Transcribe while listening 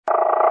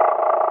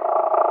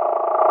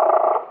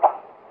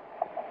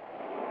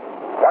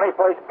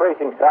21st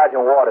Precinct,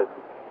 Sergeant Waters.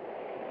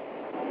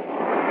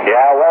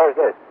 Yeah, where is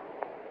this?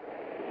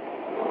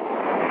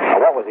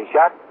 What, was he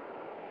shot?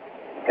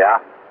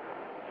 Yeah.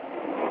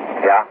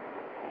 Yeah.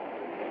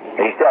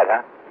 He's dead,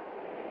 huh?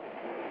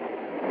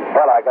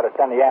 Well, I got to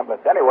send the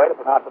ambulance anyway to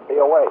pronounce the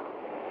POA.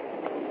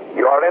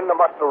 You are in the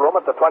muster room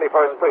at the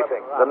 21st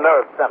Precinct, the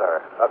nerve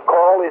center. A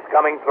call is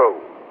coming through.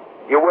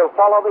 You will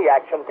follow the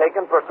action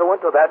taken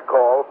pursuant to that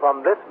call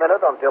from this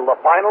minute until the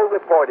final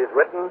report is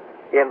written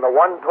in the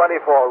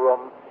 124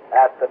 room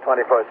at the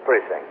 21st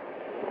Precinct.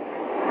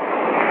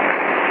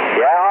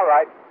 Yeah, all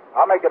right.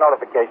 I'll make a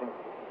notification.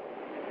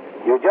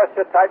 You just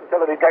sit tight until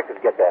the detectives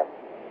get there.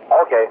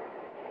 Okay.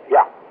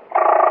 Yeah.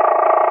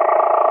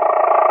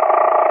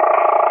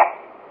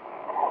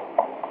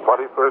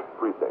 21st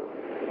Precinct.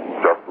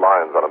 Just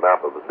lines on a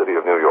map of the city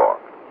of New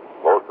York.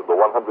 Most of the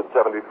 173,000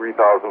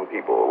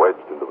 people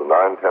wedged into the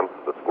 9/10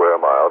 of a square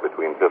mile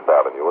between Fifth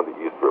Avenue and the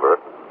East River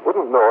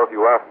wouldn't know if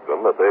you asked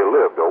them that they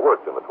lived or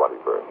worked in the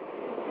 21st.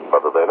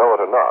 Whether they know it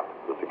or not,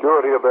 the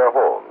security of their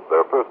homes,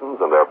 their persons,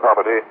 and their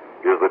property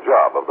is the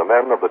job of the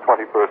men of the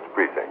 21st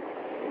Precinct.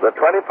 The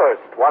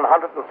 21st,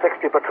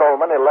 160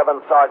 patrolmen,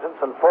 11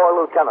 sergeants, and 4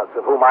 lieutenants,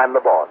 of whom I'm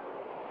the boss.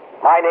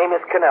 My name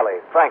is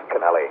Kennelly, Frank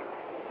Kennelly.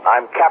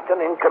 I'm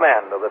captain in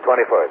command of the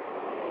 21st.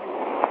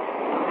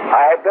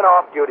 I had been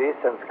off duty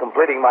since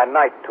completing my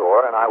night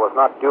tour, and I was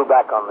not due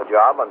back on the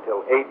job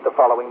until 8 the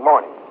following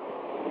morning.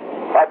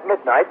 At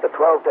midnight, the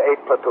 12 to 8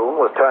 platoon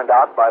was turned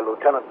out by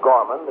Lieutenant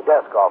Gorman, the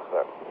desk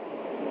officer.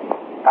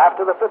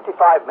 After the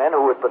 55 men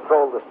who had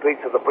patrolled the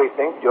streets of the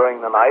precinct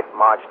during the night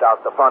marched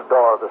out the front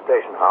door of the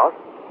station house,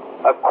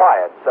 a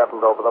quiet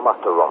settled over the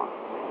muster room.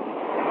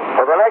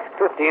 For the next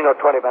 15 or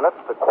 20 minutes,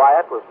 the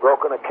quiet was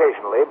broken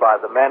occasionally by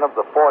the men of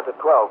the 4 to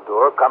 12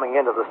 tour coming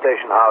into the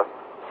station house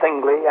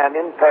singly and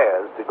in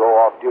pairs to go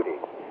off duty.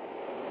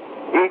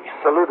 Each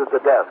saluted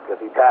the desk as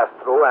he passed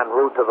through en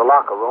route to the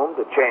locker room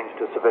to change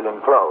to civilian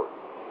clothes.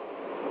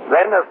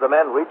 Then, as the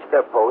men reached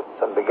their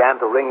posts and began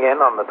to ring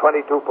in on the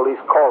 22 police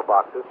call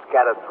boxes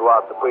scattered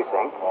throughout the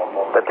precinct,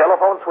 the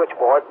telephone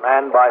switchboard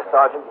manned by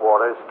Sergeant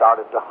Waters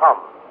started to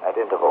hum at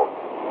intervals.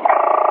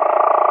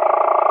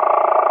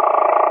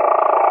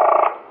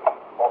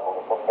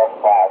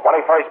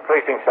 21st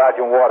Precinct,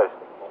 Sergeant Waters.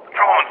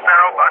 Patrolman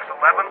Farrow, box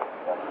 11.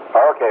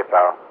 Okay,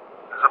 Farrow.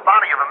 There's a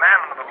body of a man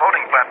on the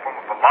loading platform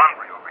of a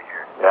laundry over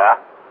here. Yeah?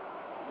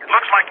 It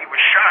looks like he was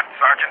shot,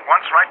 Sergeant,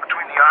 once right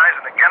between the eyes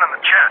and again in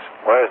the chest.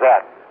 Where is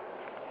that?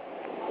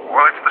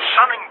 Well, it's the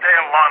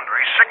Sunningdale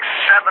Laundry,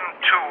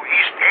 672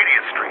 East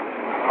 80th Street.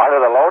 Under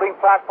the loading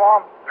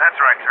platform? That's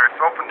right, sir.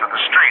 It's open to the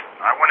street.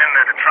 I went in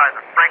there to try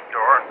the freight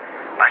door,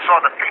 and I saw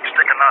the feet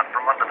sticking out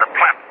from under the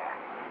platform.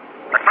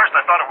 At first,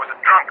 I thought it was a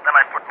drunk, then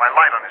I put my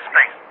light on his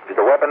face. Is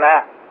the weapon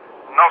there?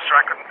 No, sir,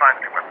 I couldn't find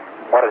any weapon.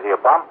 What is he, a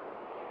bum?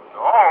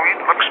 No, he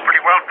looks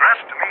pretty well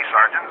dressed to me,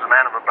 Sergeant. He's a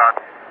man of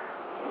about,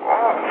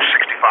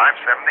 65,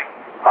 70.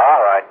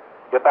 All right.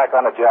 Get back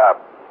on the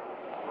job.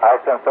 I'll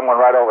send someone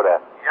right over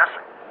there. Yes,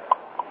 sir.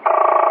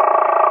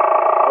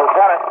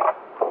 Lieutenant.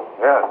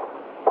 Yes.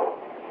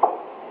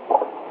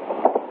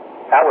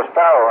 That was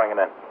Farrow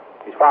ringing in.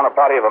 He's found a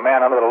body of a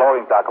man under the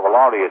loading dock of a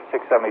laundry at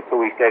 672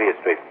 East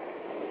 80th Street.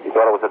 He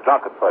thought it was a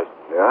drunk at first.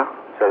 Yeah?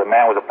 So the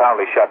man was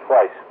apparently shot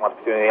twice, once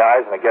between the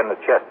eyes and again in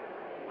the chest.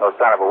 No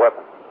sign of a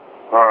weapon.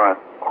 All right.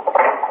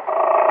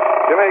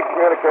 Jimmy,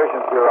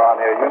 Communications Bureau on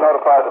here. You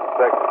notified the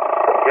detective?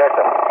 Yes,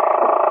 sir.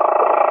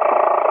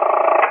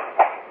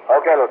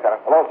 Okay, Lieutenant.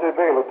 Hello, CB.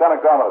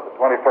 Lieutenant Gorman at the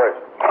 21st.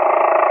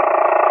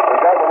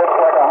 We've got what looks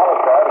like a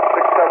homicide at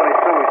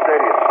 672 East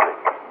 80th Street.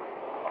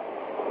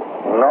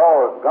 No,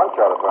 a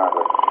gunshot,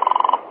 apparently.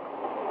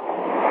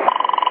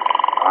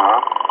 Uh-huh.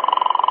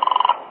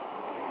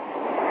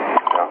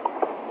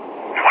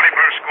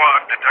 21st Squad,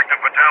 Detective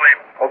Vitale.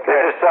 Okay.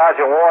 This is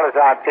Sergeant Waters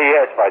on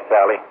TS,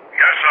 Vitale.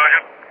 Yes,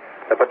 Sergeant.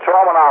 The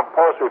patrolman on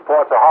post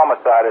reports a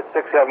homicide at 672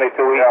 East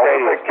 80th We'll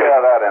take Street. care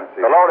of that, MC.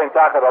 The loading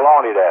dock of the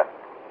laundry there.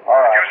 All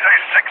Did you right. say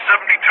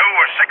 672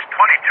 or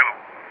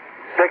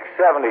 622?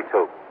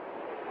 672.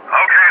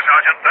 Okay,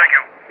 Sergeant. Thank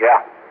you. Yeah.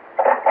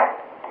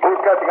 Who's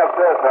catching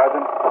upstairs,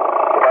 Sergeant?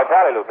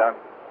 Vitale, Lieutenant.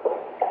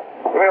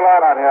 Give me a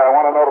line on here. I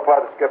want to notify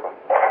the skipper.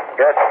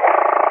 Yes.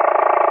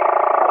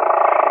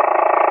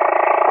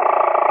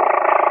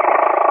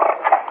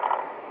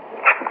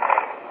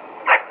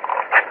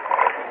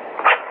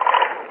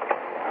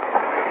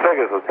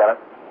 Figures, Lieutenant.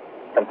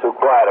 Been too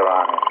quiet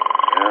around here.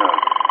 Yeah.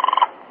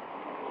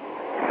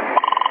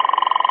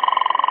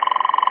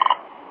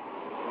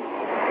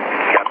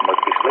 Captain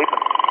must be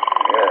sleeping.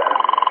 Yeah.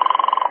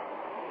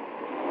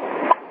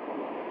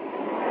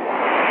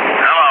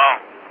 Hello.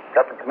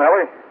 Captain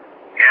Kennelly?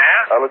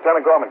 Yes?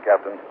 Lieutenant Gorman,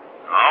 Captain.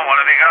 Oh, what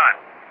have you got?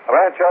 A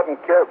man shot and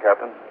killed,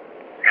 Captain.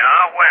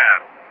 Yeah, where?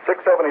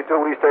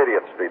 672 East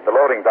 80th Street, the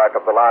loading dock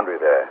of the laundry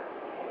there.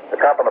 The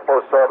cop on the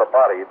post saw the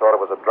body. He thought it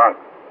was a drunk.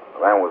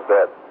 The man was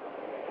dead.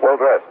 Well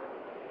dressed.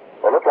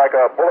 Well, looked like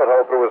a bullet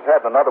hole through his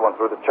head and another one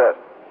through the chest.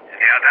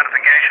 Any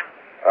identification?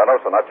 No,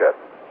 sir, not yet.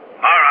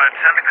 All right,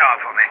 send a car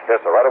for me. Yes,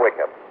 sir, right away,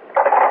 Captain.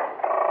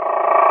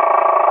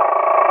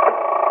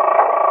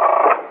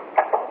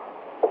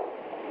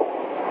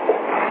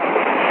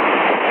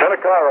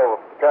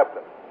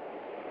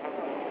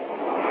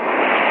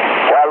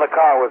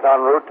 was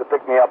en route to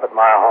pick me up at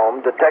my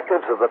home,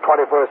 detectives of the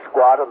 21st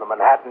Squad and the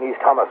Manhattan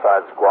East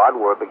Homicide Squad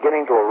were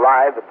beginning to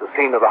arrive at the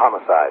scene of the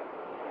homicide.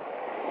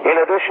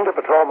 In addition to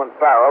Patrolman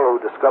Farrell,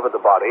 who discovered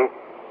the body,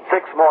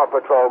 6 more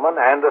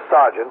patrolmen and a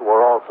sergeant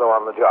were also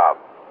on the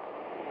job.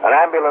 An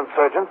ambulance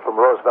surgeon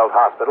from Roosevelt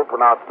Hospital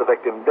pronounced the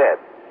victim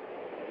dead.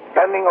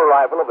 Pending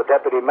arrival of a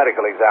deputy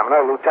medical examiner,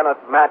 Lieutenant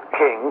Matt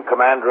King,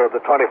 commander of the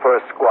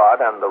 21st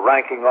Squad and the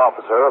ranking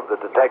officer of the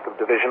detective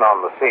division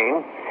on the scene,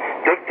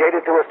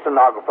 dictated to a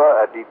stenographer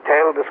a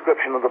detailed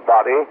description of the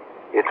body,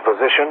 its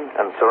position,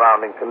 and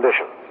surrounding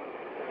conditions.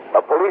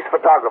 A police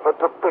photographer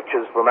took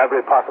pictures from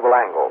every possible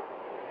angle.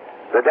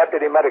 The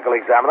deputy medical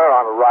examiner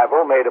on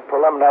arrival made a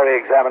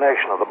preliminary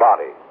examination of the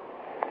body.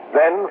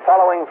 Then,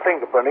 following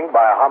fingerprinting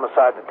by a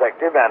homicide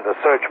detective and a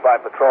search by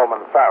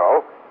Patrolman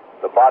Farrell,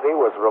 the body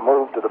was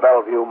removed to the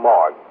Bellevue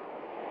morgue.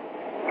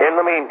 In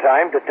the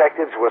meantime,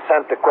 detectives were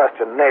sent to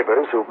question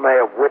neighbors who may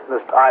have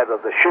witnessed either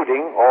the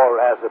shooting or,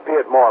 as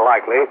appeared more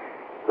likely,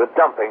 the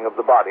dumping of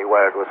the body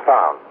where it was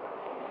found.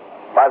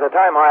 By the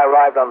time I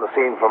arrived on the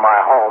scene for my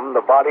home,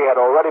 the body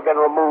had already been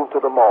removed to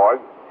the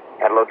morgue,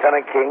 and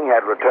Lieutenant King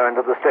had returned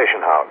to the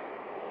station house.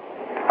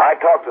 I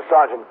talked to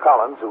Sergeant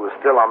Collins, who was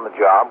still on the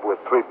job,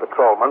 with 3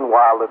 patrolmen,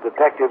 while the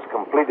detectives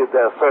completed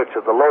their search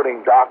of the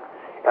loading dock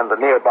and the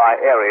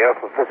nearby area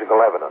for physical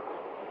evidence.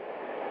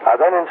 I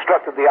then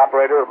instructed the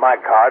operator of my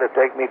car to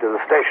take me to the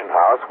station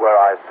house, where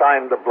I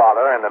signed the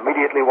blotter and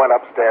immediately went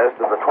upstairs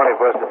to the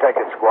 21st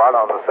Detective Squad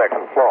on the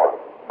 2nd floor.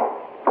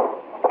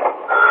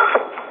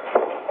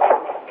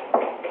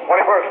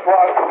 21st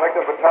Squad,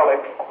 Detective Vitale.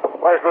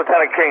 Where's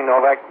Lieutenant King,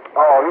 Novak?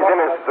 Oh, he's in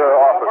his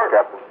office,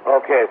 Captain.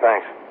 Okay,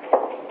 thanks.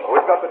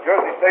 We've got the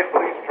Jersey State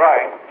Police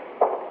trying.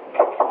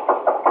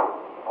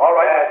 All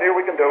right, let's see what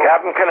we can do.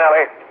 Captain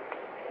Kennelly.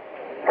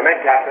 Come in,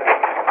 Captain.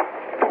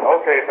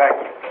 Okay,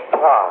 thanks.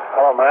 Oh,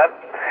 hello, Matt.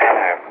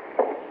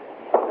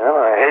 Well,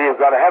 I hear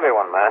you've got a heavy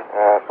one, Matt.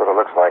 That's what it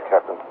looks like,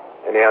 Captain.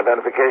 Any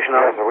identification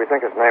on it? Yes, sir. We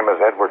think his name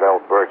is Edward L.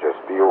 Burgess,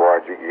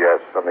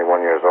 B-U-R-G-E-S, 71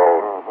 years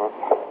old.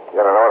 He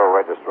had an auto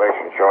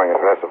registration showing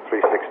address of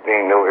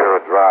 316 New Era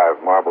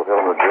Drive, Marble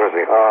Hill, New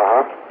Jersey.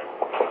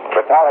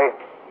 Vitale,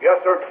 Yes,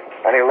 sir.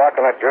 any luck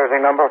on that Jersey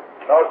number?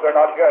 No, sir,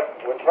 not yet.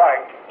 We're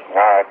trying. All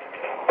right.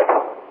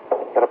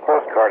 Got a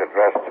postcard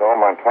addressed to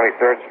him on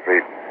 23rd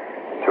Street.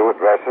 2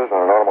 addresses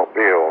and an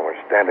automobile. We're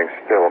standing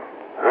still.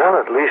 Well,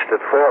 at least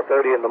at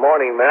 4:30 in the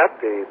morning, Matt,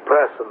 the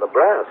press and the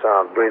brass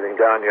aren't breathing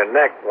down your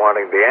neck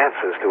wanting the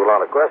answers to a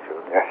lot of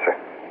questions. Yes, sir.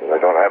 I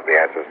don't have the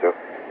answers to.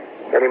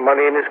 Any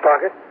money in his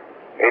pocket?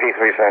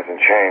 83 cents in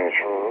change.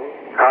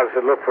 How does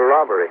it look for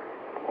robbery?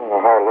 I don't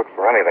know how it looks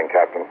for anything,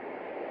 Captain.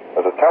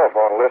 There's a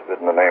telephone listed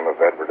in the name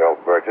of Edward L.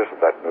 Burgess at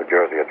that New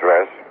Jersey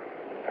address.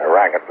 I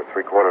rang it for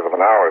 3/4 of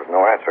an hour. There's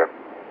no answer.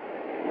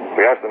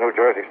 We asked the New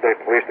Jersey State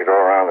Police to go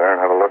around there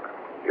and have a look.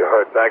 You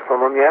heard back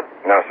from him yet?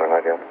 No, sir,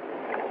 not yet.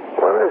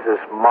 Where is this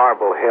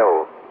Marble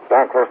Hill?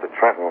 Down close to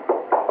Trenton.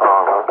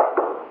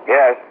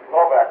 Yes.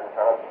 Novak,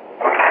 Lieutenant.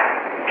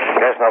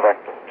 Yes, Novak.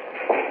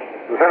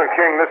 Lieutenant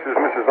King, this is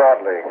Mrs.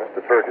 Audley.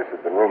 Mr. Burgess has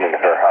been rooming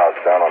at her house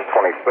down on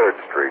 23rd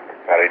Street.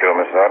 How do you do,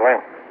 Mrs.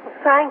 Audley?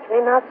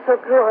 Frankly, not so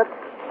good.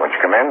 Won't you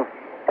come in?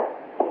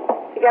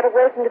 You got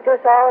away from the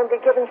this all and be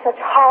given such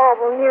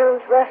horrible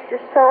news. Rest your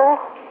soul.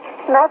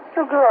 Not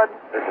so good.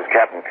 This is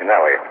Captain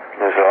Kennelly.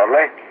 Miss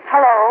Audley?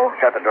 Hello.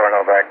 Shut the door,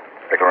 Novak.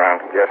 Stick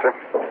around. Yes, sir.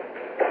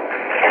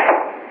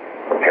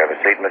 Have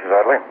a seat, Mrs.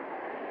 Audley.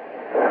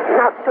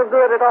 Not so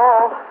good at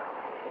all.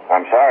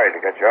 I'm sorry to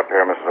get you up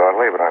here, Mrs.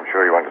 Audley, but I'm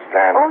sure you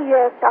understand. Oh,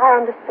 yes, I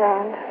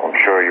understand. I'm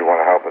sure you want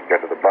to help us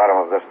get to the bottom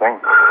of this thing.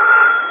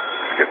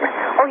 Excuse me.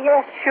 Oh,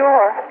 yes,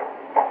 sure.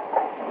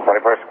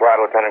 21st Squad,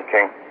 Lieutenant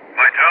King.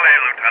 Vitale,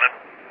 Lieutenant.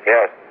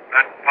 Yes.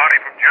 That party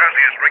from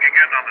Jersey is ringing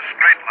in on the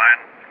straight line.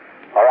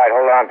 All right,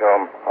 hold on to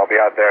him. I'll be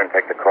out there and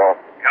take the call.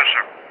 Yes,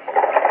 sir.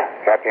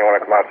 Captain, you want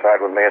to come outside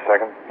with me a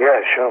second?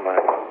 Yeah, sure,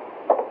 man.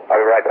 I'll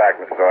be right back,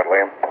 Mrs.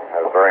 Audley. I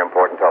have a very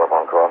important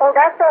telephone call. Oh,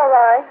 that's all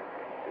right.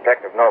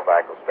 Detective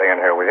Novak will stay in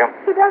here with you.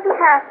 He doesn't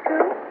have to.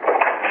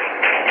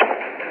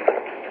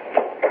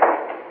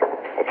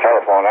 The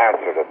telephone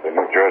answered at the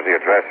New Jersey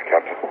address,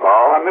 Captain.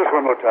 Oh, on this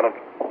one, Lieutenant.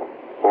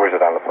 Who is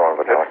it on the phone,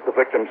 Lieutenant? It's the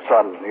victim's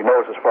son. He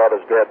knows his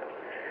father's dead.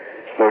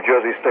 New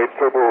Jersey State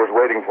Trooper was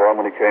waiting for him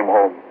when he came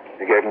home.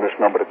 He gave him this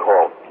number to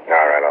call.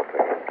 All right, I'll take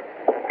it.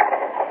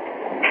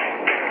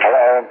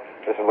 Hello,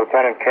 this is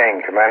Lieutenant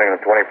King, commanding the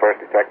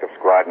 21st Detective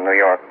Squad in New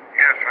York.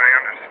 Yes, I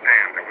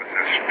understand. There was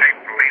a state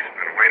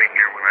policeman waiting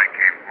here when I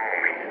came home.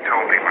 He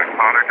told me my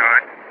father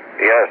died.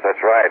 Yes,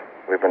 that's right.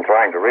 We've been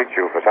trying to reach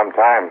you for some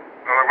time.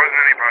 Well, there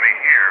wasn't anybody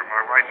here.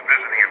 My wife's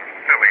visiting in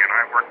Philly, and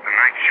I work the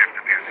night shift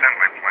at the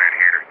assembly plant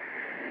here.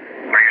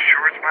 Are you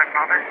sure it's my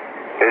father?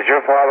 Is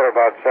your father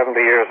about 70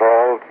 years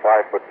old,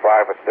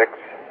 5'5" or 6,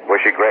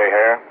 bushy gray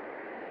hair?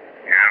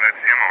 Yeah, that's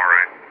him, all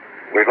right.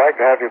 We'd like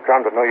to have you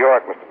come to New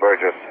York, Mr.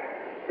 Burgess.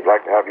 We'd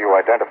like to have you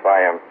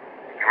identify him.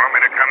 You want me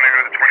to come there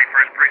to the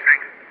 21st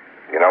precinct?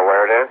 You know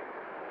where it is?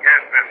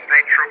 Yes, the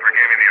state trooper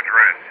gave me the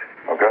address.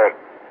 Oh, good.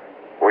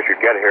 We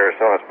should get here as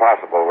soon as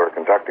possible. We're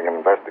conducting an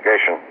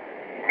investigation.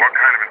 What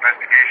kind of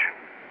investigation?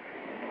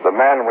 The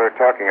man we're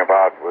talking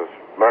about was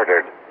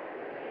murdered. Was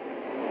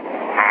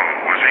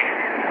he?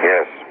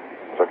 Yes.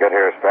 So get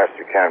here as fast as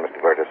you can,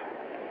 Mr. Burgess.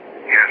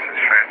 Yes, as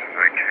fast as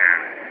I can.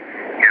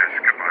 Yes,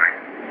 goodbye.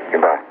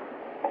 Goodbye.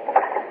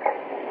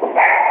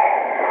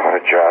 What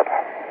a job.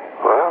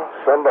 Well,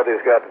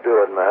 somebody's got to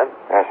do it, man.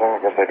 Yes, sir, I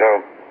guess they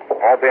do.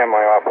 I'll be in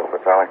my office,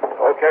 Vitaly.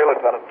 Okay,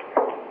 Lieutenant.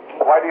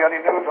 Whitey, any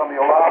news on the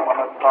alarm on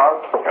that car?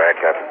 All right,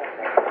 Captain.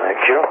 Thank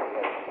you.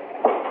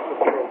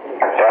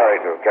 Sorry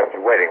to have kept you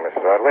waiting,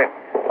 Mrs. Audley.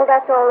 Well,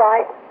 that's all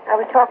right. I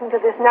was talking to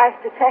this nice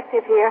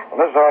detective here.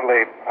 Well, Mrs.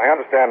 Audley, I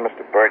understand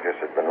Mr. Burgess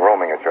has been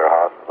roaming at your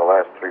house for the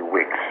last 3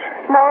 weeks.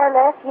 More or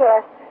less,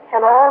 yes.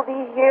 And all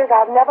these years,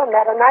 I've never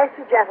met a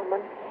nicer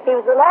gentleman. He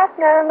was the last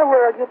man in the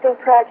world you'd think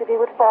tragedy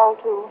would fall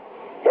to.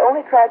 The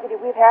only tragedy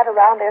we've had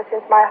around there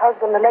since my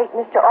husband, the late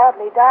Mr.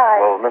 Audley,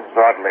 died. Well, Mrs.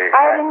 Audley...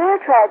 I had a near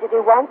tragedy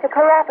once, a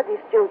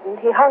chiropody student.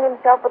 He hung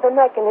himself with a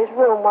neck in his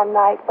room one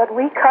night, but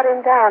we cut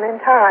him down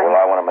in time. Well,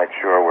 I want to make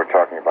sure we're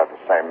talking about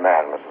the same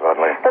man, Mrs.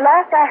 Audley. The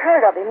last I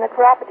heard of him, the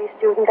chiropody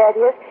student, that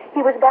is,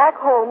 he was back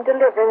home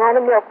delivering on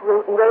a milk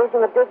route and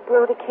raising a big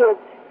brood of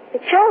kids.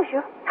 It shows you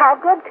how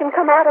good can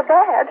come out of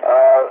bad.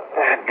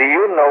 Do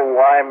you know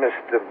why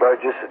Mr.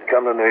 Burgess had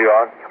come to New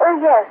York? Oh,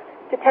 yes,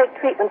 to take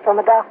treatment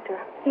from a doctor.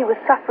 He was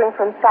suffering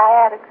from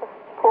sciatica,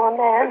 poor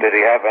man. Did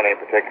he have any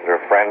particular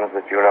friends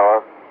that you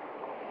know of?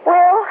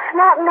 Well,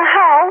 not in the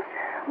house,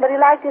 but he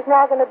liked his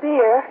noggin of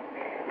beer.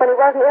 When he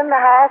wasn't in the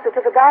house or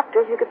to the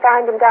doctor's, you could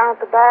find him down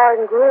at the bar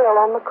and grill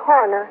on the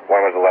corner.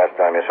 When was the last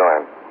time you saw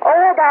him?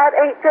 Oh, about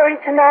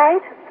 8:30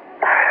 tonight.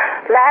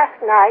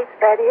 Last night,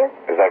 that is.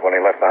 Is that when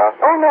he left the house?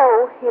 Oh,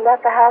 no. He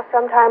left the house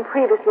sometime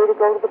previously to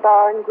go to the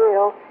bar and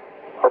grill.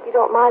 Hope you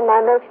don't mind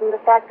my mentioning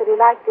the fact that he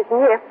liked his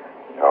nip.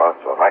 Oh,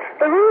 that's all right.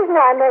 The reason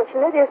I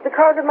mention it is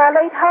because of my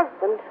late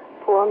husband.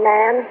 Poor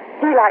man.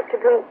 He liked to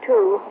drink,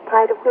 too. A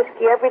pint of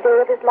whiskey every day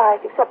of his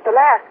life, except the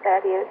last,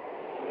 that is.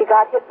 He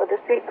got hit with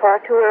a streetcar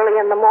too early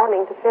in the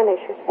morning to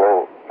finish it.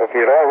 Well, if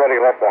he had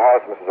already left the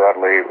house, Mrs.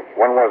 Audley,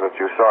 when was it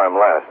you saw him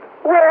last?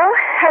 Well,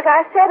 as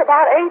I said,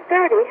 about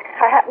 8:30.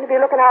 I happened to be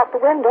looking out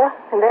the window,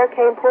 and there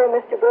came poor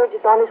Mr.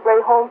 Burgess on his way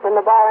home from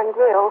the bar and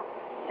grill.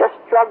 Just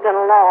struggling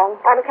along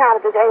on account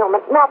of his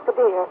ailment, not the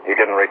beer. He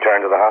didn't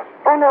return to the house?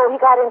 Oh, no, he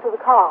got into the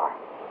car.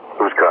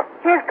 Whose car?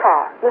 His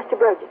car, Mr.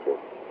 Burgess's.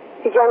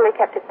 He generally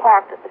kept it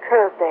parked at the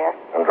curb there.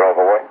 And drove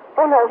away?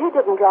 Oh, no, he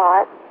didn't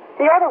drive.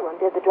 The other one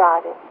did the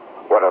driving.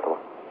 What other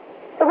one?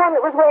 The one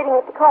that was waiting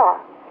at the car.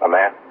 A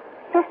man?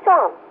 His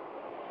son.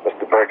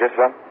 Mr. Burgess'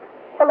 son?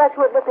 Well, that's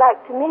what it looked like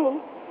to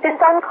me. His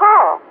son,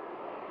 Carl.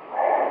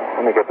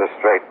 Let me get this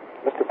straight.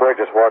 Mr.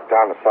 Burgess walked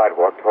down the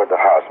sidewalk toward the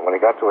house, and when he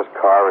got to his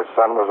car, his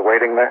son was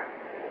waiting there?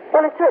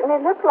 Well, it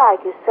certainly looked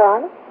like his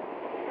son.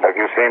 Have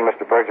you seen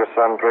Mr. Burgess'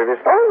 son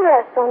previously? Oh,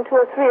 yes, on 2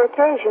 or 3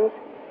 occasions.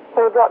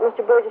 When he brought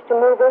Mr. Burgess to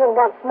move in, and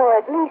once more,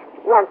 at least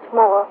once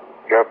more.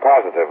 You're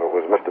positive it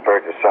was Mr.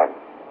 Burgess' son?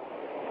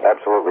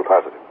 Absolutely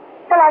positive?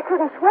 Well, I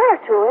couldn't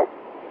swear to it.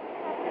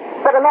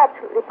 But I'm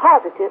absolutely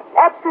positive.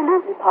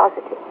 Absolutely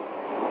positive.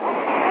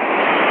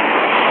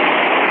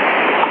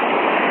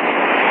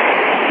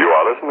 You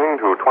are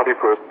listening to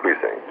 21st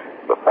Precinct,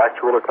 the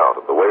factual account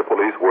of the way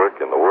police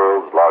work in the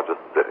world's largest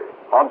city.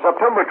 On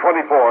September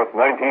 24th,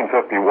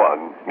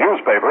 1951,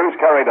 newspapers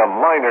carried a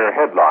minor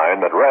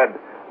headline that read,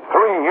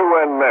 3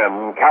 UN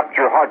men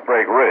capture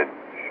Heartbreak Ridge.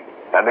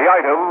 And the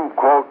item,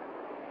 quote,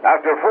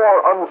 after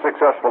 4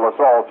 unsuccessful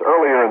assaults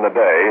earlier in the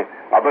day,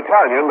 a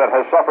battalion that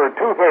has suffered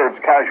 2/3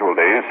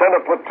 casualties sent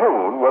a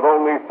platoon with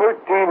only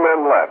 13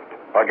 men left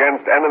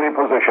against enemy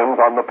positions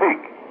on the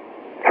peak.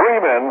 3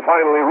 men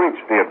finally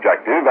reached the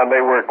objective, and they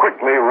were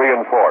quickly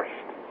reinforced,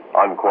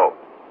 unquote.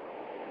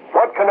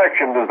 What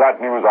connection does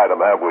that news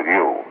item have with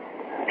you?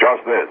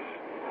 Just this.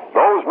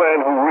 Those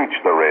men who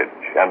reached the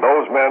ridge, and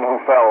those men who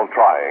fell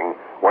trying,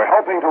 were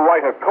helping to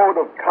write a code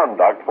of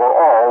conduct for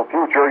all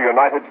future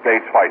United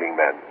States fighting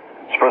men.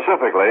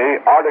 Specifically,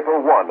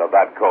 Article 1 of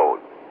that code.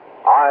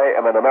 I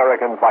am an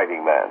American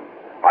fighting man.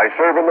 I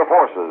serve in the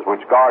forces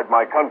which guard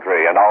my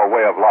country and our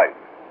way of life.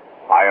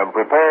 I am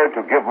prepared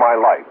to give my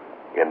life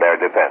in their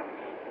defense.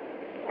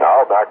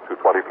 Now back to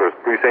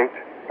 21st Precinct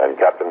and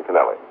Captain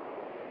Kennelly.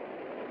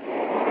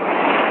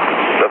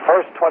 The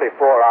first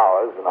 24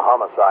 hours in a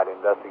homicide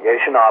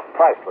investigation are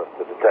priceless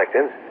to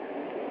detectives.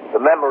 The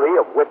memory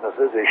of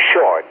witnesses is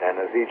short, and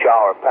as each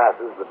hour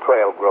passes, the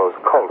trail grows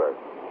colder.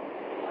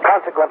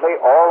 Consequently,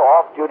 all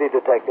off-duty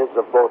detectives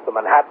of both the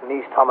Manhattan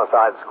East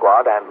Homicide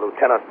Squad and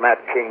Lieutenant Matt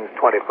King's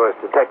 21st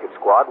Detective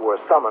Squad were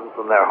summoned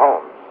from their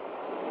homes.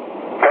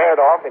 Paired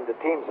off into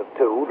teams of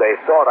 2, they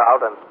sought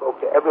out and spoke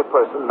to every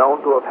person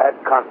known to have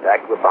had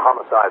contact with the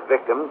homicide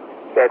victim,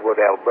 Edward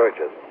L.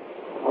 Burgess.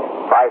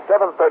 By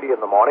 7:30 in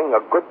the morning, a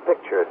good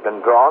picture had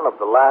been drawn of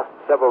the last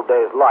several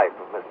days' life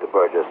of Mr.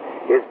 Burgess,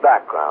 his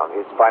background,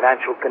 his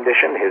financial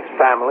condition, his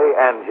family,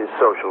 and his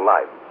social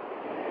life.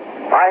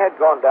 I had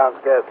gone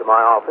downstairs to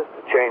my office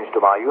to change to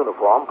my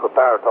uniform,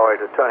 preparatory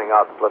to turning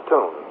out the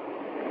platoon.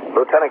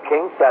 Lieutenant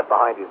King sat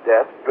behind his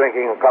desk,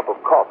 drinking a cup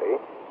of coffee,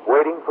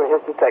 waiting for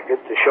his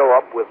detectives to show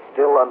up with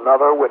still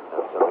another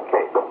witness in the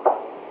case.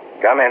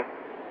 Come in.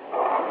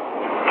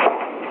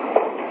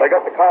 They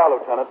got the car,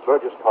 Lieutenant.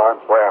 Burgess' car.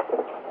 Where?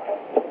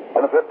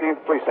 In the 15th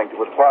precinct. It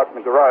was parked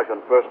in the garage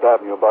on 1st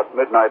Avenue about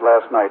midnight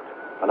last night.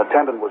 An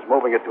attendant was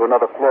moving it to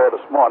another floor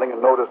this morning and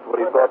noticed what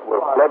he thought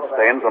were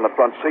bloodstains on the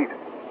front seat.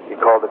 He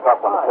called the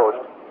cop on the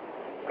post.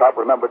 The cop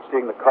remembered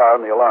seeing the car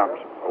and the alarms.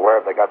 Where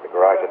have they got the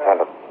garage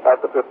attendant?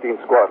 At the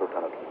 15th squad,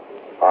 Lieutenant.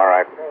 All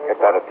right. Get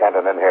that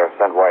attendant in here.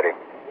 Send Whitey.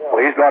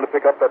 Well, he's going to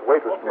pick up that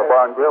waitress from the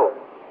bar and grill.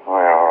 Oh,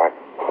 yeah, all right.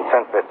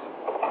 Send Fitz.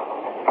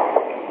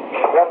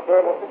 Yes, sir.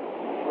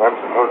 I'm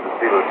supposed to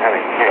see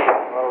Lieutenant King.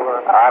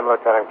 I'm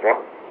Lieutenant King.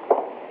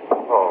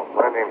 Oh,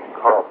 my name's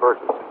Carl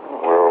Burgess.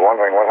 We were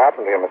wondering what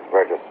happened to you, Mr.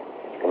 Burgess.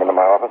 Come into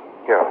my office?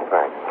 Yeah,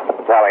 thanks.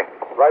 Sally.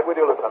 Right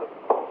with you, Lieutenant.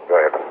 Go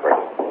ahead, Mr.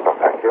 Burgess.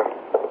 Thank you.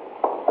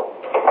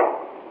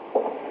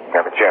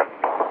 Have a chair.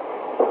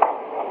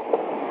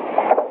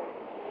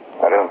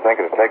 I didn't think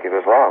it'd take you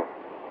this long.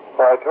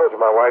 Well, I told you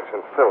my wife's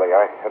in Philly.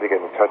 I had to get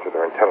in touch with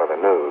her and tell her the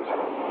news.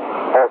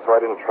 Also, I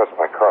didn't trust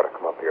my car to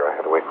come up here. I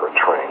had to wait for a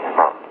train.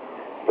 Oh.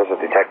 This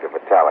is Detective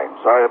Vitale.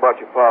 Sorry about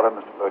your father,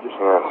 Mr. Burgess.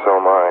 Yeah, so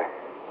am I.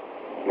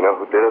 You know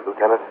who did it,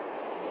 Lieutenant?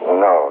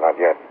 No, not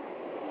yet.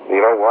 Do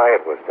you know why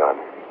it was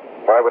done?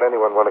 Why would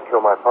anyone want to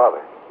kill my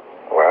father?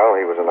 Well,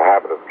 he was in the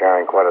habit of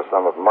carrying quite a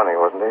sum of money,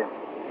 wasn't he?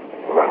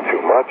 Not too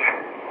much.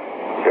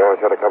 He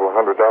always had a couple of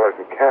 $100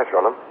 in cash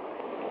on him.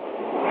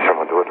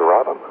 Someone do it to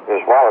rob him?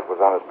 His wallet was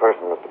on his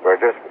person, Mr.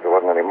 Burgess, but there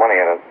wasn't any money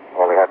in it.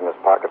 All he had in his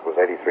pocket was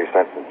 83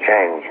 cents in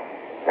change.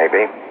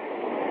 Maybe.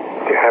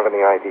 Do you have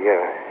any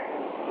idea?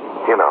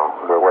 You know.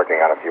 We're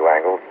working on a few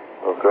angles.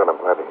 Oh, good. I'm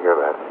glad to hear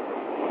that.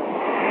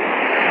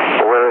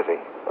 Well, where is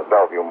he? The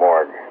Bellevue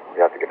morgue.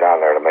 We have to get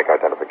down there to make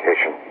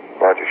identification.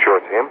 Aren't you sure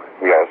it's him?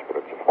 Yes, but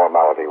it's a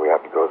formality we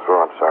have to go through.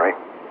 I'm sorry.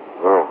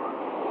 Oh.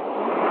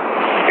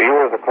 You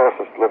were the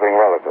closest living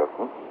relative,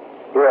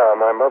 Yeah,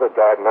 my mother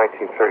died in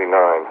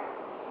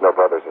 1939. No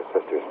brothers or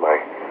sisters. My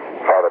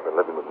father been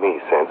living with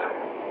me since.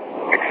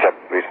 Except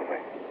recently.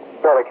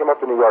 Well, I came up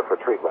to New York for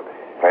treatment.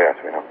 Oh, yes,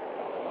 we know.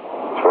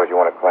 Suppose you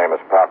want to claim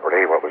as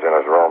property what was in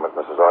his room at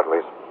Mrs.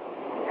 Audley's?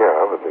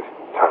 Yeah, but there's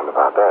time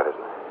about that, isn't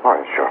there? Oh,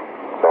 yeah, sure.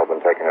 It's all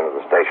been taken into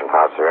the station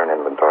house here and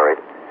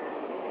inventoried.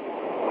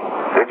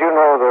 Did you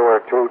know there were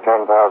two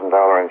 $10,000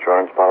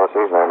 insurance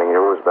policies naming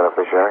you as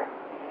beneficiary?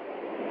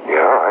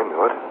 Yeah, I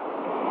knew it.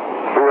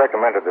 Who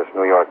recommended this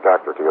New York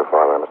doctor to your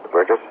father, Mr.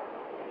 Burgess?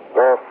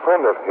 A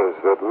friend of his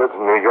that lives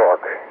in New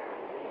York.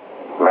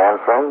 Man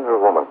friend or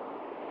woman?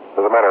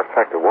 As a matter of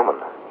fact, a woman.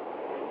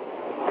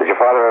 Did your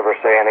father ever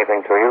say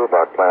anything to you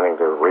about planning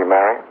to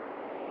remarry?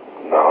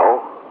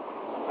 No.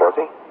 Was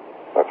he?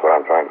 That's what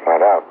I'm trying to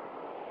find out.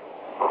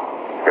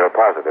 You're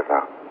positive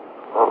now?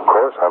 Well, of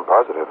course, I'm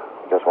positive.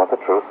 Just want the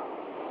truth.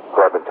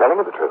 Well, I've been telling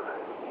you the truth.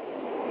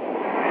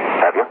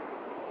 Have you?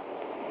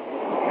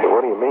 Hey,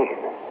 what do you mean?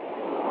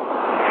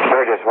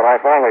 Burgess, when I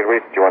finally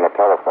reached you on the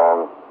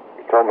telephone,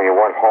 you told me you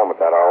weren't home at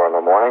that hour in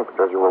the morning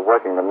because you were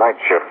working the night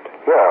shift.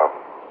 Yeah.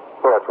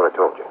 Well, that's what I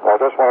told you. I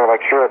just wanted to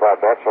make sure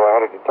about that, so I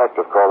had a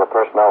detective call the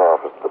personnel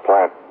office to the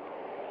plant.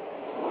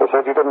 They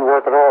said you didn't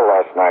work at all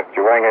last night.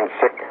 You rang in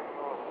sick.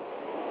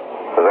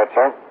 Is that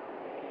so?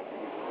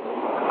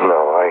 No,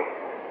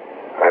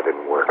 I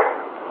didn't work.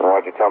 Well,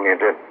 why'd you tell me you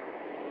did?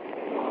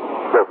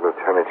 Look,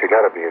 Lieutenant, you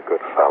gotta be a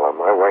good fellow.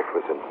 My wife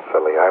was in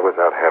Philly. I was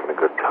out having a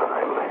good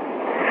time.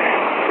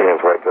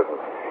 Man's wife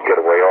doesn't get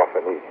away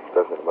often. He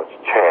doesn't have much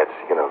chance,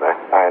 you know that.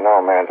 I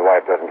know a man's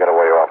wife doesn't get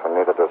away often.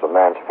 Neither does a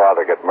man's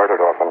father get murdered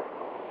often.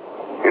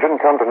 You didn't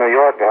come to New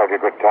York to have your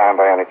good time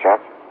by any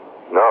chance?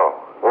 No.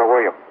 Where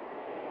were you?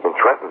 In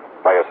Trenton.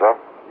 By yourself?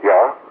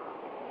 Yeah?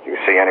 Did you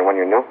see anyone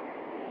you knew?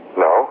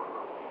 No.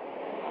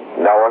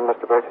 No one,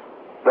 Mr. Burgess?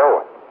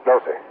 No one. No,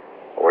 sir.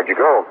 Where'd you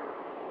go?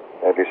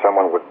 Maybe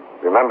someone would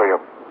remember you.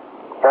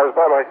 I was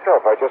by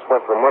myself. I just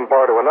went from one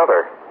bar to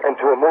another and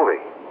to a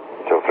movie.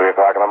 Till 3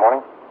 o'clock in the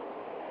morning?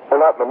 Well,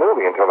 not in the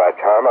movie until that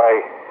time.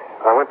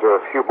 I went to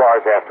a few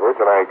bars afterwards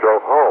and I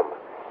drove home.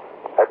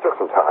 That took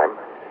some time.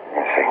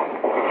 I see.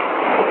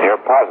 You're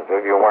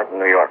positive you weren't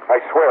in New York?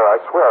 I swear I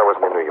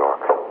wasn't in New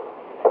York.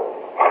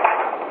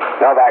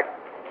 Novak.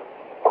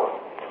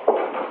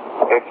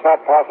 It's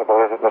not possible,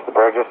 is it, Mr.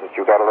 Burgess, that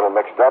you got a little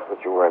mixed up, that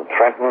you were in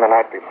Trenton the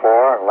night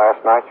before, and last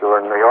night you were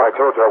in New York? I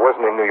told you I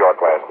wasn't in New York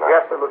last night.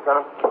 Yes, sir,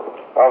 Lieutenant.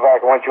 Novak,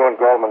 I want you and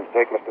Goldman to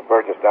take Mr.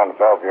 Burgess down to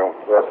Bellevue.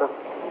 Yes, sir.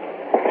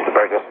 Mr.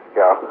 Burgess?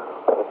 Yeah?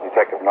 This is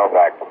Detective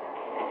Novak.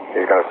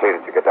 He's going to see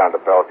that you get down to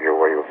Bellevue,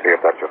 where you'll see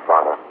if that's your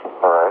father.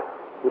 All right.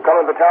 You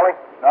coming, Vitale?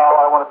 No,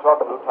 I want to talk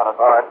to the Lieutenant.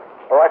 All right.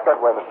 Right that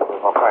way, Mr.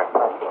 Burgess. Okay.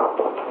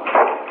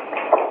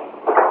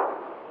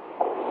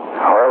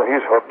 Well,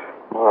 he's hooked.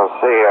 We'll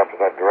see after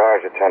that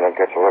garage attendant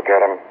gets a look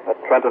at him. That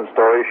Trenton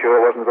story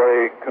sure wasn't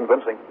very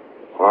convincing.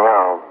 Well,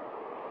 no.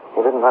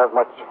 He didn't have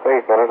much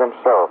faith in it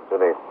himself, did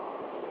he?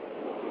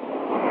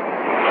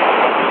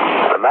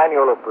 The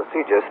Manual of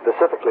Procedure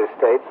specifically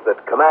states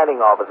that commanding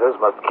officers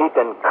must keep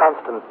in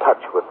constant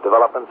touch with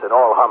developments in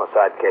all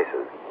homicide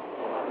cases.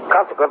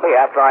 Consequently,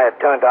 after I had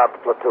turned out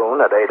the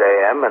platoon at 8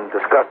 a.m. and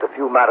discussed a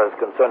few matters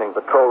concerning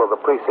patrol of the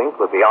precinct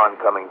with the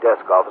oncoming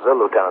desk officer,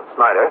 Lieutenant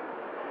Snyder,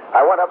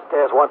 I went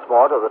upstairs once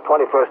more to the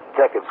 21st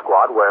Detective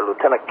Squad, where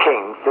Lieutenant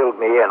King filled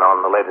me in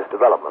on the latest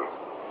developments.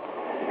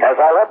 As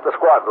I left the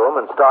squad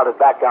room and started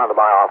back down to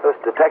my office,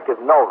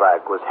 Detective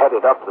Novak was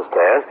headed up the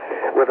stairs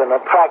with an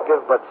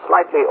attractive but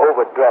slightly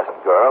overdressed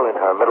girl in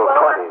her middle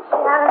 20s.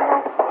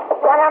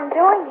 What I'm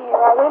doing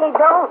here, I really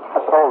don't.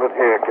 Just hold it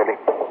here, Kitty.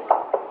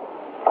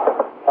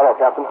 Hello,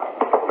 Captain.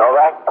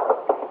 Novak?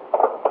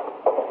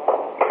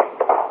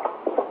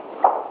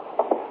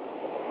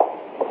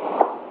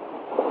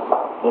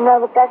 You know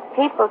the best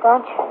people,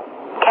 don't you?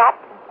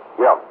 Captain.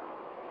 Yeah.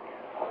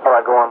 All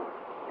right, go on.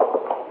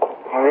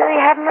 I really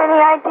haven't any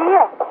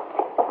idea.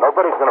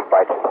 Nobody's going to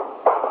bite you.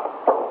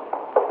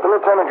 The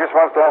lieutenant just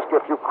wants to ask you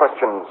a few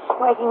questions.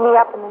 Waking me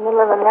up in the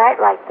middle of the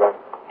night like this.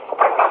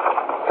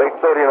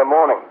 It's 8:30 in the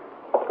morning.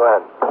 Go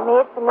ahead. For me,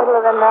 it's the middle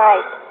of the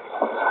night.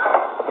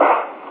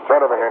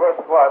 Right over here.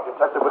 First squad,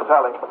 Detective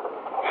Vitale.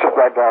 Sit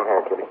right down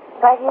here, Kitty.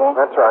 Right here?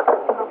 That's right.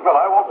 Well,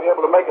 I won't be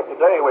able to make it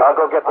today. I'll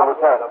go get the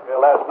lieutenant. Up here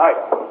last night.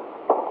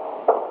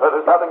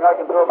 There's nothing I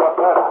can do about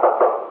that.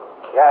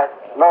 Yes.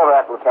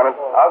 Novak, Lieutenant.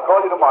 I'll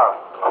call you tomorrow.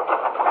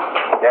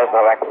 Yes,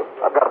 Novak.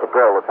 I've got the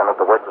girl, Lieutenant,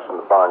 the waitress in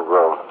the bar and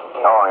grill.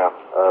 Oh, yeah.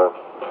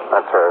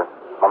 That's her.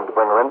 Want me to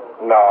bring her in?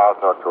 No, I'll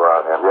talk to her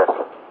out here. Yes,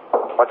 sir.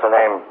 What's her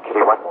name,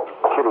 Kitty? What?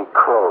 Kitty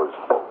Crows.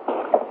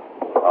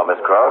 Oh, Miss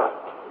Crows?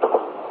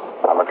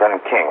 I'm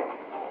Lieutenant King.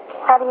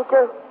 How do you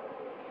do?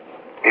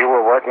 You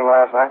were working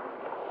last night?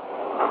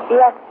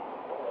 Yes.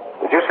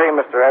 Did you see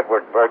Mr.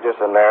 Edward Burgess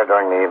in there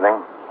during the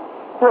evening?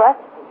 Yes?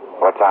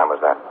 What time was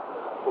that?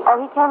 Oh,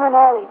 he came in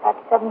early, about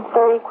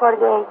 7:30,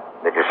 7:45.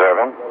 Did you serve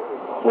him?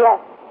 Yes.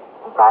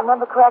 If I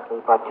remember correctly,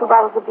 he bought 2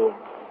 bottles of beer.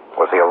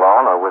 Was he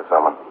alone or with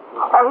someone?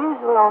 Oh, he was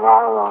alone,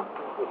 all alone.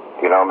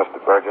 Do you know Mr.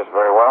 Burgess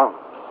very well?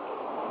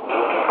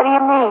 What do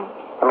you mean?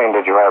 I mean,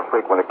 did you have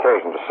frequent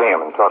occasion to see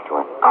him and talk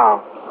to him? Oh.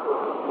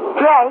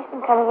 Yeah, he's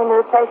been coming into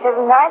the place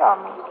every night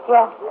almost.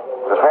 Yeah.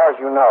 As far as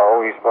you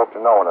know, he spoke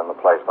to no one in the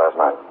place last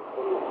night.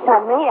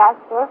 Not me, I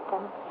served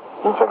him.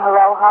 He said,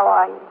 hello, how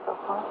are you, and so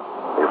forth.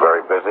 You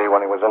very busy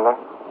when he was in there?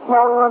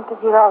 No, we weren't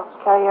busy at all. It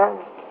was very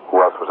early.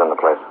 Who else was in the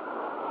place?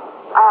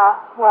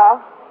 Well,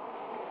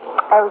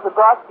 there was the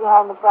boss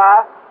behind the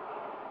bar.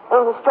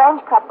 There was a strange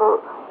couple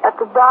at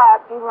the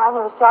bar, people I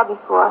never saw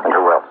before. And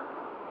who else?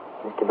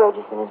 Mr.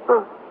 Burgess in his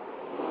booth.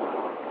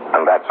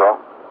 And that's all?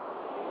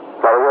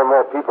 Now, there were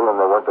more people in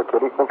there, weren't there,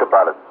 Kitty? Think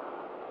about it.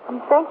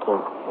 I'm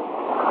thinking.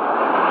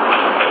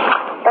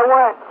 There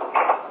weren't.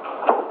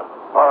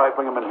 All right,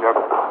 bring him in here.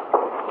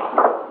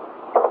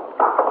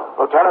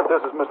 Lieutenant,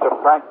 this is Mr.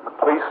 Frank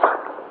McLeese.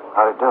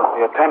 How do you do?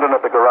 The attendant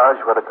at the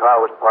garage where the car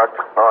was parked.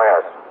 Oh,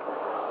 yes.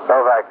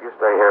 Novak, you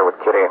stay here with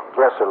Kitty.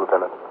 Yes, sir,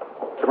 Lieutenant.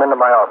 Come into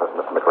my office,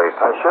 Mr. McLeese.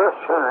 Sure.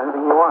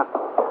 Anything you want.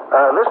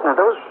 Listen, do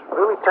those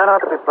really turn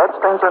out to be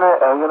bloodstains on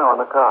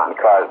the car?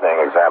 The car's being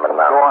examined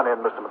now. Go on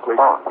in, Mr.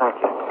 McLeese. Oh, thank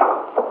you.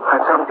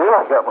 That's some deal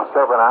I got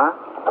myself in, huh?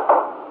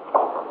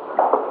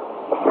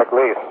 Mr.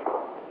 McLeese.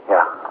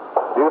 Yeah.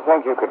 Do you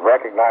think you could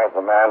recognize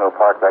the man who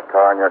parked that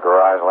car in your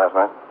garage last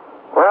night?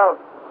 Well,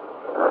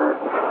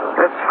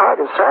 it's hard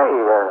to say.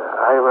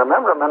 I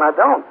remember him and I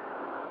don't.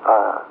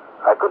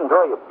 I couldn't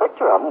draw you a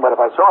picture of him, but if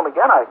I saw him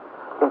again, I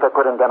think I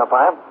could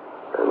identify him.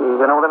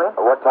 You know what I mean?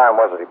 What time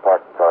was it he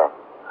parked the car?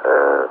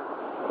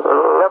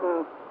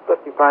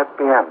 11:55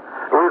 p.m.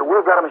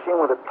 We've got a machine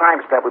with a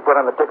timestamp we put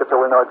on the ticket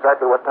so we know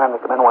exactly what time they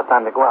come in and what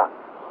time they go out.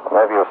 Well,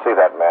 maybe you'll see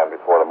that man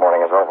before the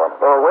morning is over.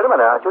 Oh, wait a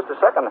minute. Just a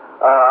second.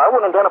 I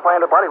wouldn't identify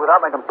anybody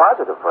without making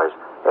positive first.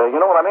 You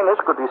know what I mean?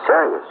 This could be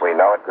serious. We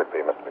know it could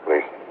be, Mr.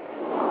 McLeese.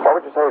 What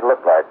would you say he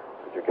looked like?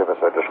 Could you give us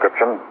a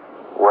description?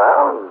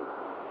 Well,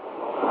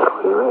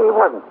 he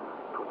wasn't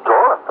too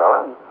tall a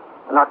fella, and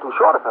not too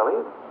short a fella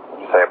either.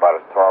 Would you say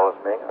about as tall as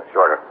me or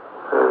shorter?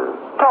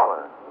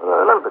 Taller.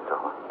 A little bit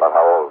taller. About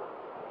how old?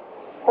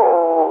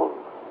 Oh,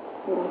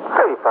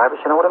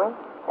 35-ish, you know what I mean?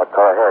 What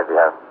color hair do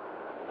you have?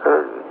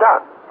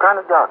 Dark. Kind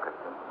of dark.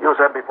 You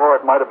said before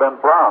it might have been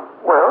brown.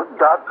 Well,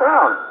 dark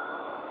brown.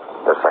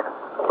 Just a second.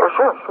 Oh,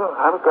 sure.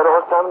 I haven't got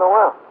all the time in the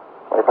world.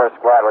 21st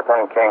Squad,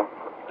 Lieutenant King.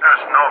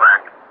 There's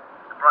Novak.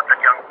 I brought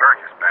that young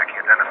Burgess back. He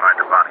identified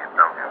the body of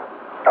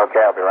Bellevue.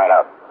 Okay, I'll be right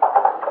out.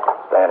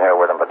 Staying here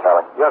with him,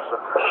 Vitale. Yes,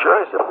 sir. Sure,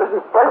 it's a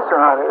busy place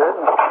around here,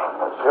 isn't it?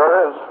 It sure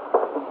is.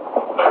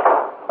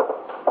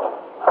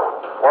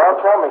 Well,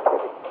 tell me,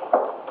 Kitty.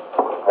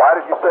 Why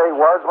did you say he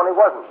was when he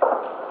wasn't?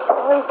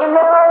 Well, he's been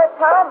there all the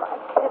time.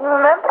 I didn't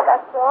remember,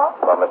 that's all.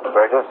 Well, Mr.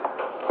 Burgess?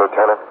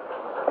 Lieutenant?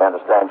 I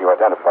understand you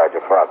identified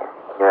your father.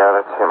 Yeah,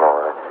 that's him, all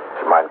right.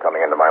 Do you mind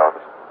coming into my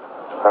office?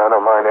 I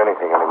don't mind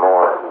anything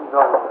anymore.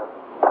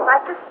 I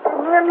just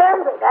didn't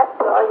remember, that's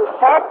all. You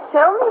can't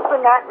kill me for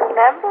not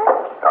remembering.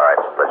 All right,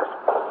 Mr. Burgess.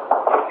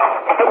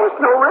 There was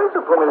no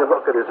reason for me to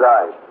look at his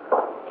eyes.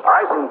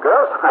 Eyes and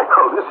girls, I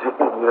notice.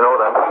 You know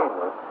what I mean?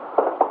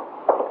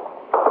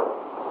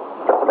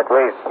 Mr.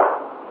 McLeese,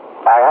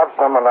 I have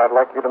someone I'd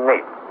like you to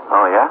meet.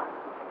 Oh, yeah?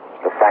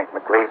 Mr. Frank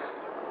McLeese.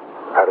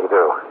 How do you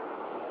do?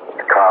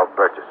 Mr. Carl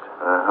Burgess.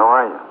 How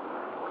are you?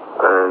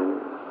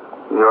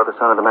 You're the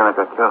son of the man that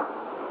got killed.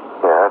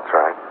 Yeah, that's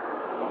right.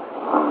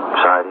 I'm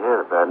sorry to hear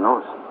the bad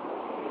news.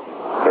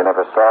 You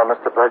never saw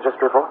Mr. Burgess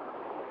before?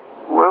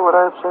 Where would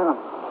I have seen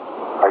him?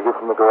 Are you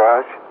from the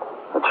garage?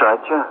 That's right,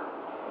 yeah.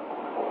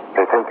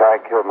 They think I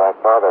killed my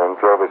father and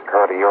drove his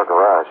car to your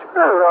garage.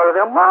 They're out of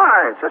their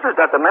minds. This is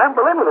not the man.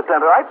 Believe me,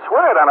 Lieutenant, I'd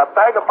swear it on a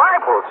bag of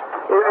Bibles.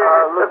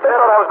 If they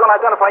thought I was going to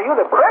identify you,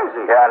 they're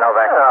crazy. Yeah, I know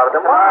that. They're out of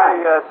their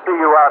minds. Can I see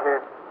you out here?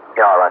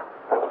 Yeah, all right.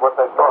 That's what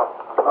they thought.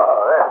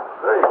 Oh, there.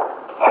 See.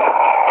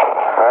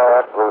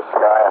 That blew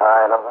sky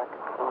high, know that?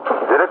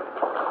 Did it?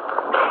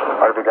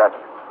 What have you got?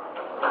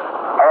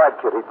 All right,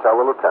 Kitty, tell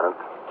the lieutenant.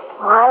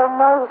 Well, I didn't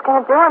know he was going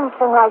to do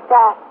anything like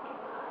that.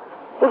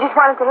 He just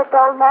wanted to hit the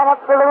old man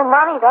up for a little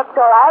money, that's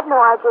all. I had no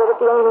idea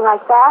it'd be anything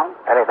like that.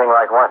 Anything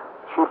like what?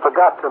 She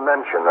forgot to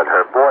mention that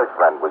her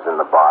boyfriend was in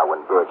the bar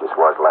when Burgess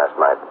was last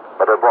night.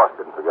 But her boss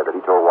didn't forget that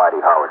he told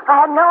Whitey Howard.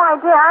 I had no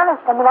idea,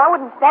 honest. I mean, I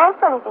wouldn't stand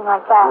for anything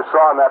like that. You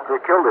saw him after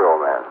he killed the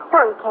old man.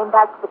 Well, he came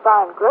back to the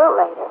bar and grill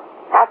later,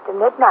 after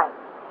midnight.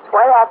 It's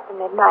way after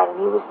midnight,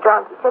 and he was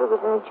drunk. He said he was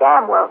in a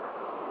jam. Well,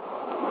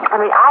 I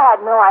mean, I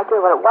had no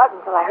idea what it was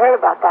until I heard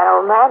about that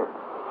old man.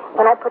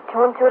 Then I put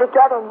two and two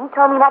together, and he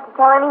told me not to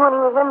tell anyone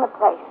he was in the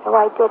place, so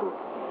I didn't.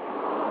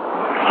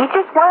 He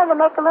just wanted to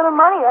make a little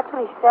money, that's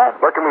what he said.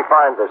 Where can we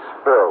find this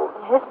Phil?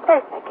 In his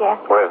place, I guess.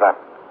 Where's that?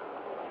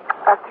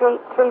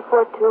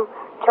 342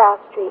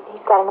 Charles Street.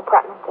 He's got an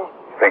apartment there.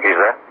 Think he's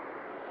there?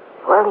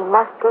 Well, he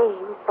must be.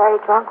 He was very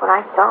drunk when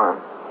I saw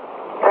him.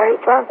 Very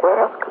drunk. Where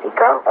else could he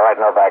go? All right,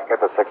 Novak, get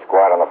the 6th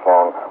squad on the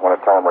phone. I want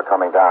to tell him we're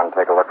coming down and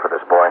take a look for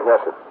this boy.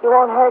 Yes, sir. You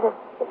won't hurt him.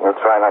 You'll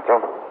try not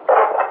to.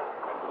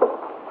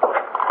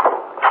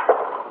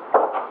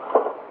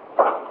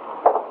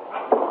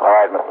 All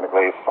right, Mr.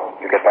 McLeese.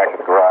 You get back to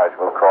the garage.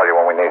 We'll call you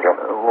when we need you.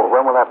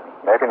 When will that be?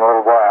 Maybe in a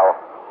little while.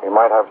 We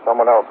might have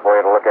someone else for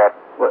you to look at.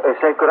 Well,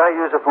 say, could I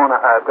use the phone?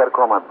 I've got to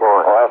call my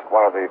boss. I'll ask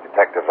one of the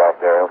detectives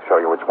out there. He'll show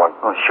you which one.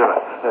 Oh, sure.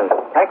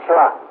 Thanks a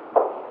lot.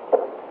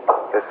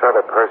 This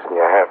other person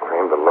you have for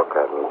him to look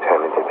at,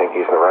 Lieutenant, you think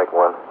he's the right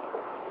one?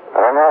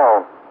 I don't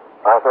know.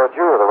 I thought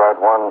you were the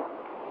right one.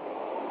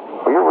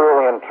 Were you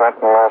really in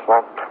Trenton last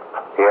night?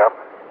 Yep.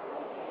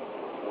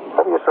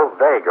 What are you so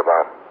vague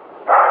about?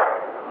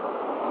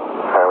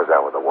 I was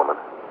out with a woman.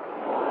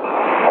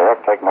 Well,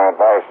 let's take my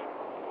advice.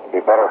 It'd be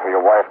better for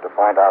your wife to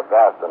find out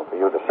that than for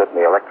you to sit in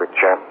the electric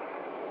chair.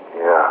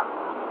 Yeah,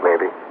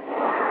 maybe.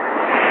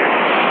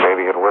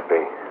 Maybe it would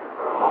be.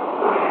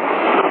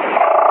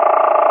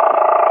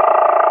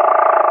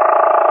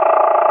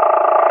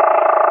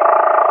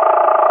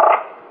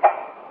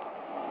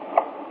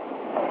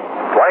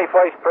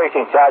 First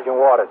Precinct, Sergeant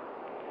Waters.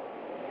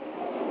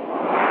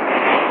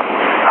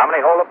 How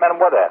many hold-up men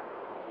were there?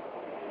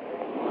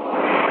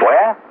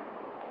 Where?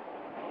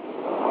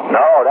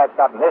 No, that's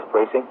not in this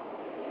precinct.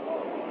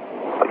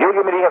 But you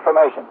give me the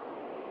information.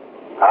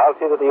 I'll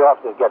see that the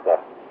officers get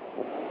there.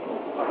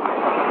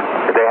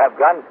 Did they have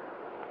guns?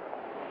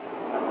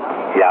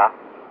 Yeah.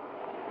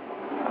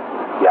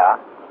 Yeah.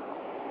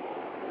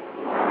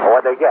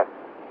 What'd they get?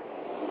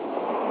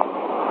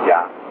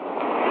 Yeah.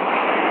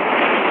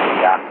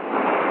 Yeah.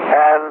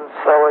 And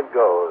so it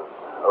goes.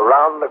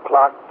 Around the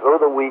clock,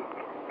 through the week,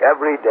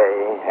 every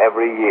day,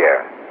 every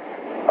year.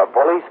 A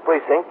police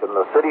precinct in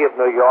the city of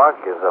New York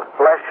is a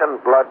flesh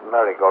and blood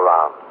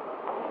merry-go-round.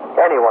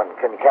 Anyone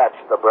can catch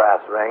the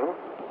brass ring,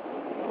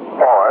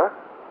 or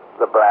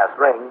the brass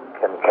ring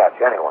can catch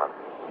anyone.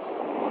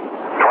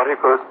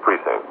 21st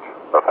Precinct,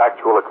 a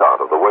factual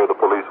account of the way the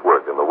police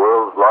work in the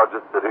world's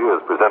largest city,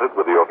 is presented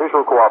with the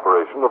official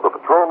cooperation of the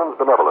Patrolmen's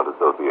Benevolent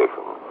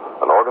Association,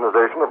 an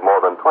organization of more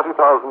than 20,000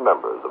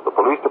 members of the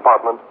Police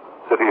Department,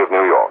 City of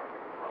New York.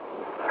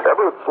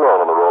 Everett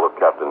Sloan in the role of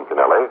Captain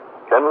Kennelly,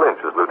 Ken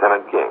Lynch as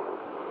Lieutenant King.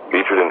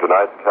 Featured in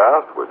tonight's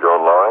cast were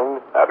Joan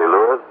Loring, Abby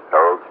Lewis,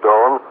 Harold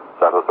Stone,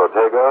 Santos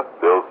Ortega,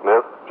 Bill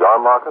Smith,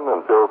 John Larkin,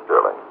 and Phil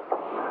Sterling.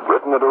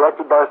 Written and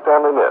directed by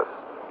Stanley Niss.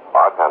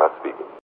 Art Hannah speaking.